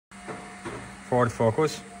Ford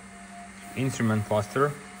Focus instrument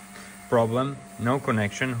cluster problem, no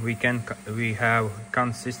connection. We have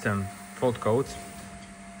CAN system fault codes.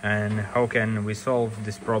 And how can we solve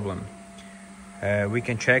this problem? We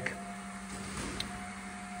can check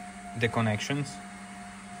the connections.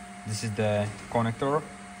 This is the connector,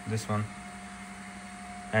 this one,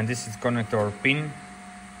 and this is connector pin.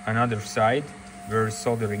 Another side where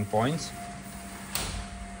soldering points,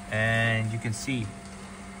 and you can see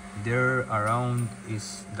there around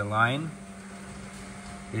is the line.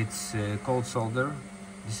 It's cold solder.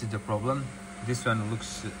 This is the problem. This one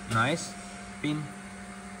looks nice pin,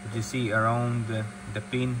 but you see around the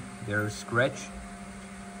pin there's scratch.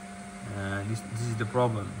 This is the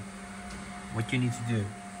problem. What you need to do,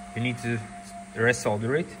 you need to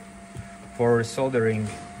resolder it. For soldering,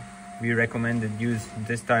 we recommended use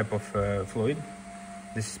this type of fluid,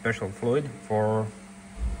 this special fluid for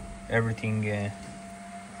everything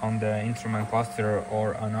on the instrument cluster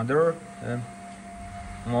or another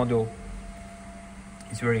module.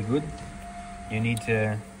 It's very good. You need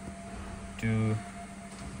to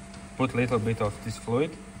put a little bit of this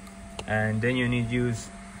fluid, and then you need to use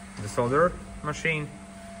the solder machine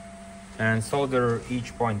and solder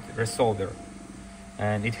each point, resolder,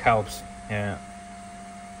 and it helps.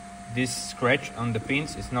 This scratch on the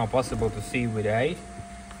pins is not possible to see with the eye.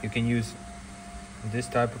 You can use this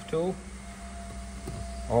type of tool,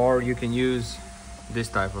 or you can use this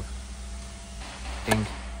type of thing.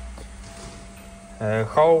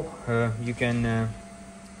 How you can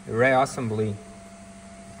reassemble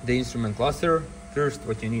the instrument cluster? First,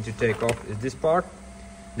 what you need to take off is this part.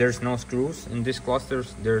 There's no screws in these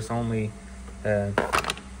clusters, there's only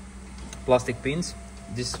plastic pins.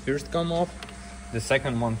 This first come off, the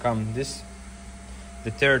second one comes this.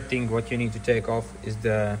 The third thing what you need to take off is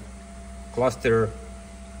the cluster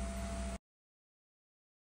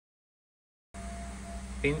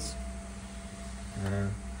pins.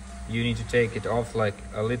 You need to take it off like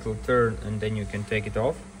a little turn, and then you can take it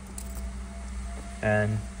off.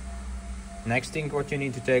 And next thing what you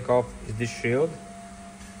need to take off is this shield.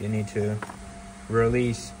 You need to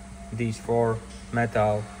release these 4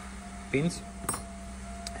 metal pins,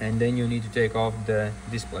 and then you need to take off the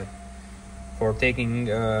display. For taking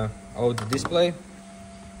out the display,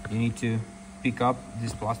 you need to pick up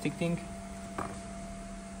this plastic thing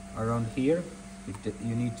around here.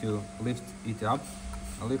 You need to lift it up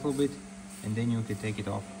a little bit, and then you can take it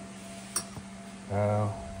off.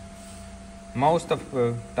 Most of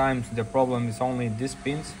times the problem is only these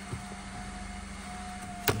pins.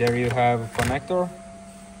 There you have a connector,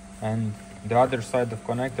 and the other side of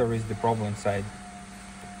connector is the problem side.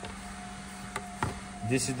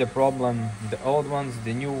 This is the problem, the old ones,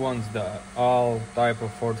 the new ones, the all type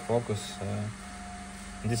of Ford Focus.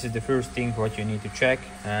 This is the first thing what you need to check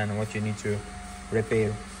and what you need to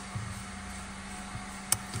repair.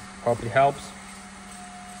 Hope it helps.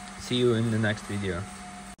 See you in the next video.